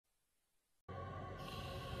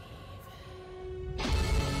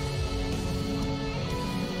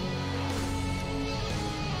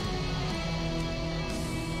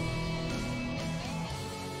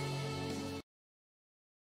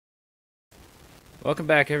Welcome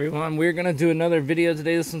back, everyone. We're going to do another video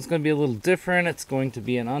today. This one's going to be a little different. It's going to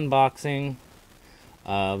be an unboxing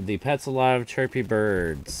of the Pets Alive Chirpy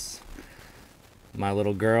birds. My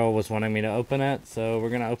little girl was wanting me to open it, so we're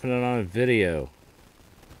going to open it on a video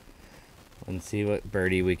and see what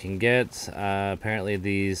birdie we can get. Apparently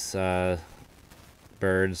these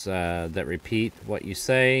birds that repeat what you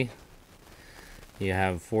say. You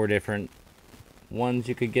have 4 different ones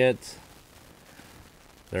you could get.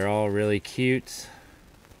 They're all really cute.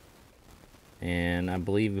 And I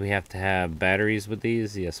believe we have to have batteries with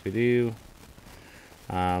these. Yes, we do.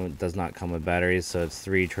 It does not come with batteries, so it's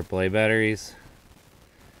 3 AAA batteries.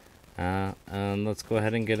 And let's go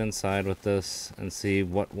ahead and get inside with this and see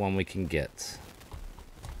what one we can get.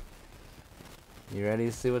 You ready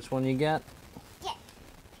to see which one you get? Yeah.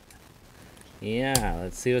 Yeah,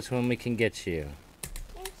 let's see which one we can get you.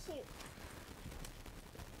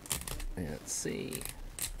 Let's see.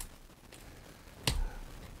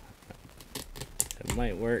 It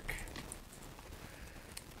might work.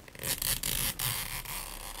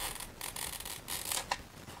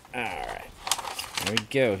 Alright. There we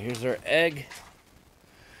go. Here's our egg.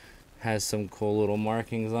 Has some cool little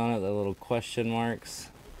markings on it, the little question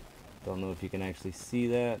marks. Don't know if you can actually see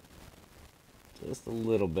that. Just a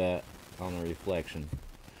little bit on the reflection.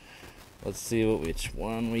 Let's see which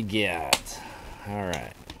one we get.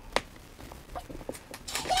 Alright.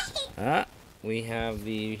 We have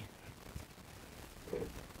the,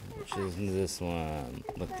 which is this one,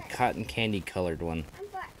 look, the cotton candy colored one.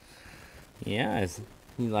 Yeah,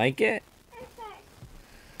 you like it?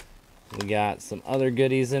 We got some other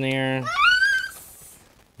goodies in here.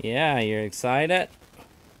 Yeah, you're excited?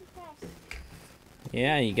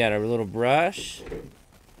 Yeah, you got a little brush.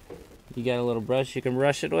 You got a little brush you can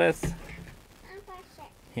brush it with?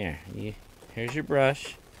 Here, here's your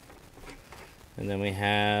brush. And then we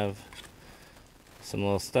have some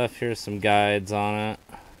little stuff here, some guides on it.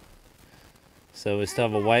 So we still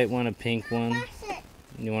have a white one, a pink one.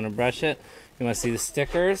 You want to brush it? You want to see the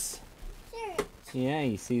stickers? Yeah,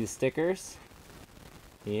 you see the stickers?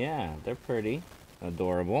 Yeah, they're pretty.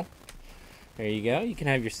 Adorable. There you go. You can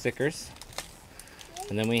have your stickers.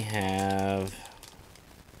 And then we have...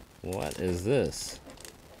 what is this?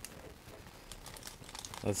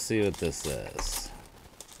 Let's see what this is.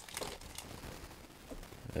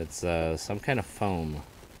 It's some kind of foam.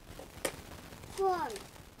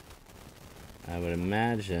 I would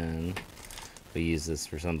imagine we use this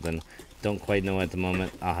for something. Don't quite know at the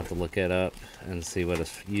moment. I'll have to look it up and see what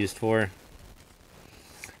it's used for.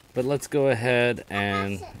 But let's go ahead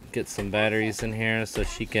and get some batteries in here so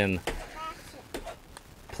she can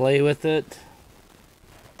play with it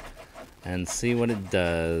and see what it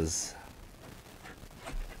does.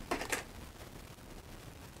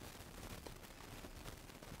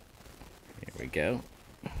 Here we go.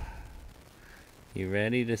 You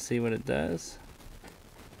ready to see what it does?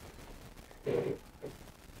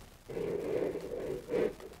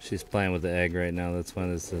 She's playing with the egg right now. That's why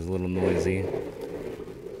this is a little noisy.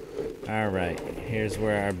 Alright, here's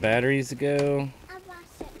where our batteries go.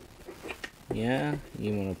 Yeah,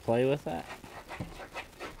 you want to play with that?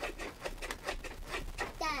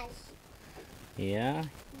 Yeah?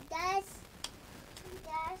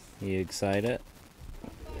 You excited?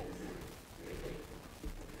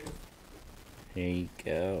 Here you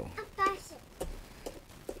go.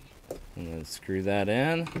 I'm going to screw that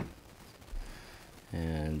in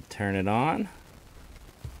and turn it on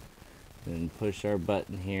and push our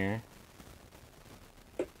button here.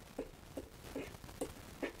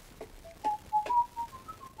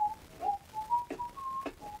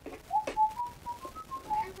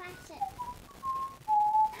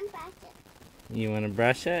 You want to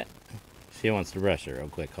brush it? She wants to brush it real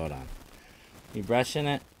quick. Hold on. You brushing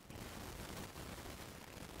it?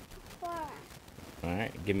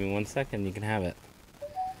 Alright, give me 1 second. You can have it.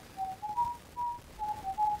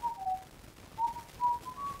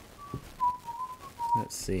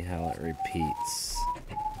 Let's see how it repeats.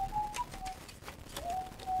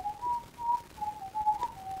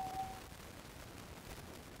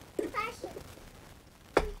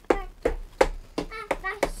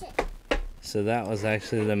 So that was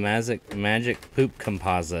actually the magic poop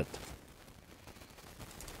composite.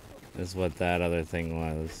 Is what that other thing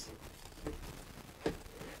was.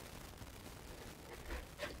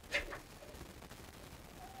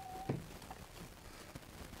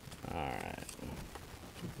 Alright.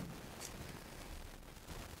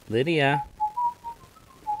 Lydia.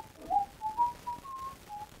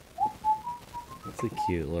 That's a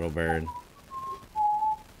cute little bird.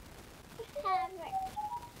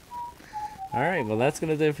 Alright, well that's going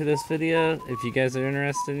to do it for this video. If you guys are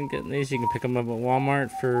interested in getting these, you can pick them up at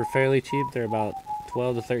Walmart for fairly cheap. They're about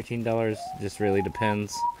 $12 to $13. Just really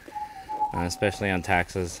depends, especially on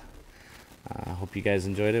taxes. I hope you guys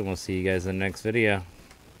enjoyed it, and we'll see you guys in the next video.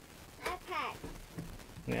 Okay.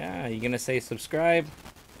 Yeah, you going to say subscribe?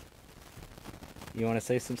 You want to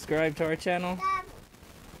say subscribe to our channel?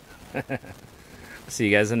 See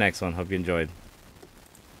you guys in the next one. Hope you enjoyed.